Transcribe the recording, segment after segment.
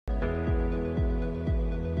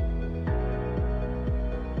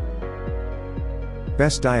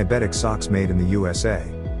Best diabetic socks made in the USA.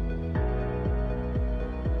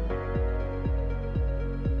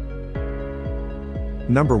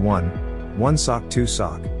 Number 1. One Sock 2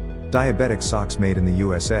 Sock. Diabetic socks made in the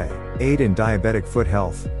USA. Aid in diabetic foot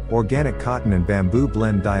health. Organic cotton and bamboo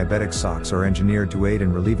blend diabetic socks are engineered to aid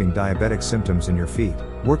in relieving diabetic symptoms in your feet,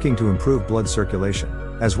 working to improve blood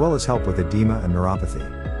circulation, as well as help with edema and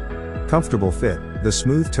neuropathy. Comfortable fit. The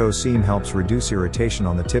smooth toe seam helps reduce irritation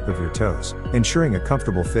on the tip of your toes, ensuring a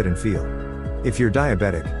comfortable fit and feel. If you're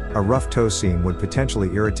diabetic, a rough toe seam would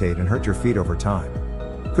potentially irritate and hurt your feet over time.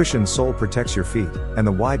 Cushioned sole protects your feet, and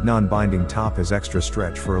the wide non-binding top has extra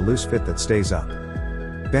stretch for a loose fit that stays up.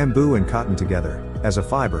 Bamboo and cotton together. As a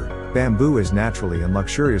fiber, bamboo is naturally and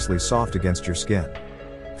luxuriously soft against your skin.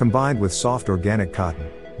 Combined with soft organic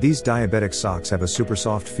cotton, these diabetic socks have a super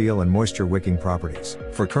soft feel and moisture-wicking properties.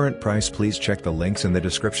 For current price, please check the links in the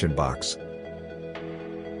description box.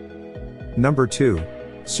 Number 2.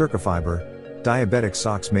 Circafiber. Diabetic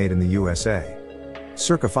socks made in the USA.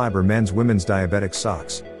 Circafiber men's women's diabetic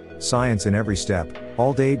socks. Science in every step.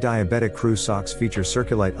 All-day diabetic crew socks feature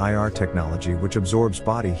Circulite IR technology, which absorbs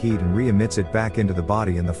body heat and re-emits it back into the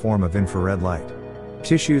body in the form of infrared light.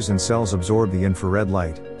 Tissues and cells absorb the infrared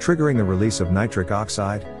light, triggering the release of nitric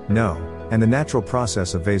oxide, NO, and the natural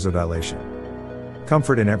process of vasodilation.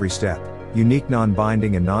 Comfort in every step. Unique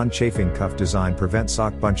non-binding and non-chafing cuff design prevent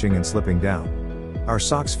sock bunching and slipping down. Our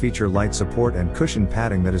socks feature light support and cushion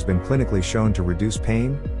padding that has been clinically shown to reduce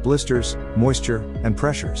pain, blisters, moisture, and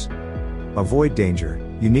pressures. Avoid danger.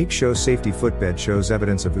 Unique show safety footbed shows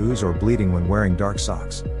evidence of ooze or bleeding when wearing dark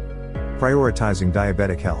socks. Prioritizing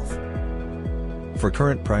diabetic health. For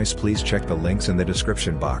current price, please check the links in the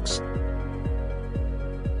description box.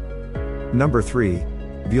 Number 3.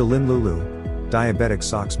 Violin Lulu. Diabetic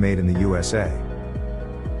socks made in the USA.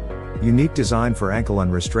 Unique design for ankle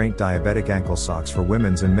unrestrained diabetic ankle socks for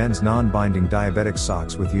women's and men's non-binding diabetic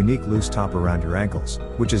socks with unique loose top around your ankles,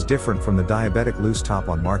 which is different from the diabetic loose top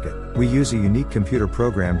on market. We use a unique computer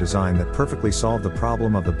program design that perfectly solve the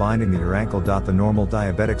problem of the binding to your ankle. The normal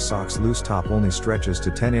diabetic socks loose top only stretches to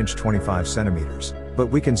 10 inch 25 centimeters, but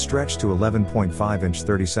we can stretch to 11.5 inch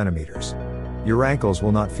 30 centimeters. Your ankles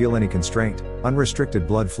will not feel any constraint, unrestricted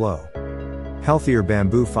blood flow. Healthier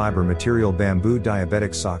bamboo fiber material. Bamboo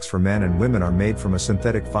diabetic socks for men and women are made from a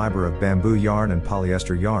synthetic fiber of bamboo yarn and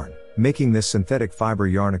polyester yarn, making this synthetic fiber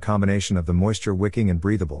yarn a combination of the moisture-wicking and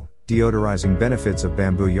breathable, deodorizing benefits of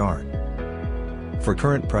bamboo yarn. For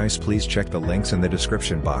current price, please check the links in the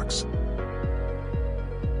description box.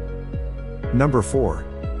 Number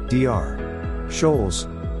 4. Dr. Scholl's.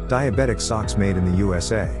 Diabetic socks made in the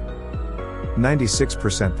USA.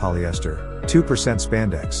 96% polyester, 2%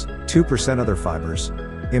 spandex, 2% other fibers.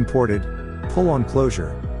 Imported. Pull-on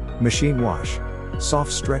closure. Machine wash.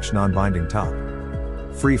 Soft stretch non-binding top.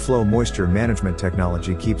 Free flow moisture management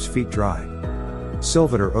technology keeps feet dry.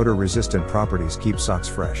 Silvator odor-resistant properties keep socks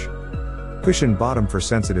fresh. Cushion bottom for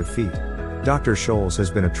sensitive feet. Dr. Scholl's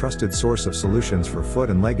has been a trusted source of solutions for foot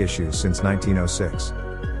and leg issues since 1906.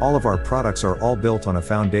 All of our products are all built on a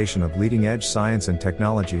foundation of leading-edge science and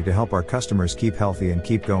technology to help our customers keep healthy and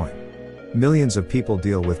keep going. Millions of people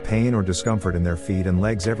deal with pain or discomfort in their feet and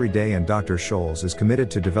legs every day, and Dr. Scholl's is committed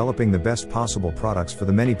to developing the best possible products for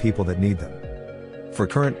the many people that need them. For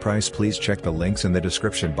current price, please check the links in the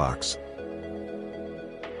description box.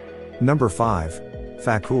 Number 5.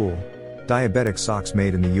 Fakul. Diabetic socks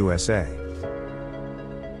made in the USA.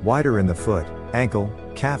 Wider in the foot, ankle,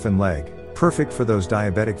 calf and leg. Perfect for those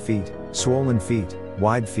diabetic feet, swollen feet,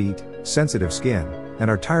 wide feet, sensitive skin, and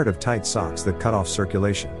are tired of tight socks that cut off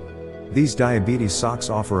circulation. These diabetes socks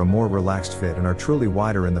offer a more relaxed fit and are truly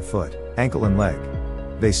wider in the foot, ankle and leg.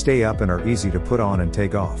 They stay up and are easy to put on and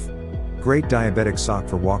take off. Great diabetic sock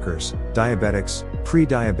for walkers, diabetics,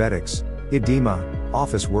 pre-diabetics, edema,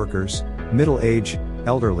 office workers, middle age,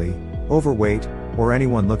 elderly, overweight, or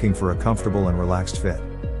anyone looking for a comfortable and relaxed fit.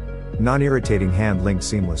 Non-irritating hand-linked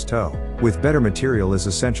seamless toe, with better material, is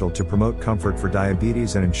essential to promote comfort for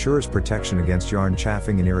diabetes and ensures protection against yarn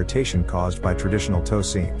chafing and irritation caused by traditional toe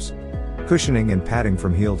seams. Cushioning and padding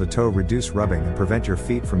from heel to toe reduce rubbing and prevent your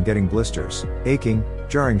feet from getting blisters, aching,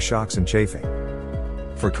 jarring shocks and chafing.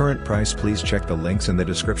 For current price, please check the links in the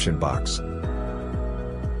description box.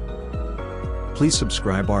 Please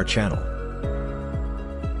subscribe our channel.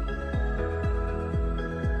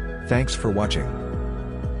 Thanks for watching.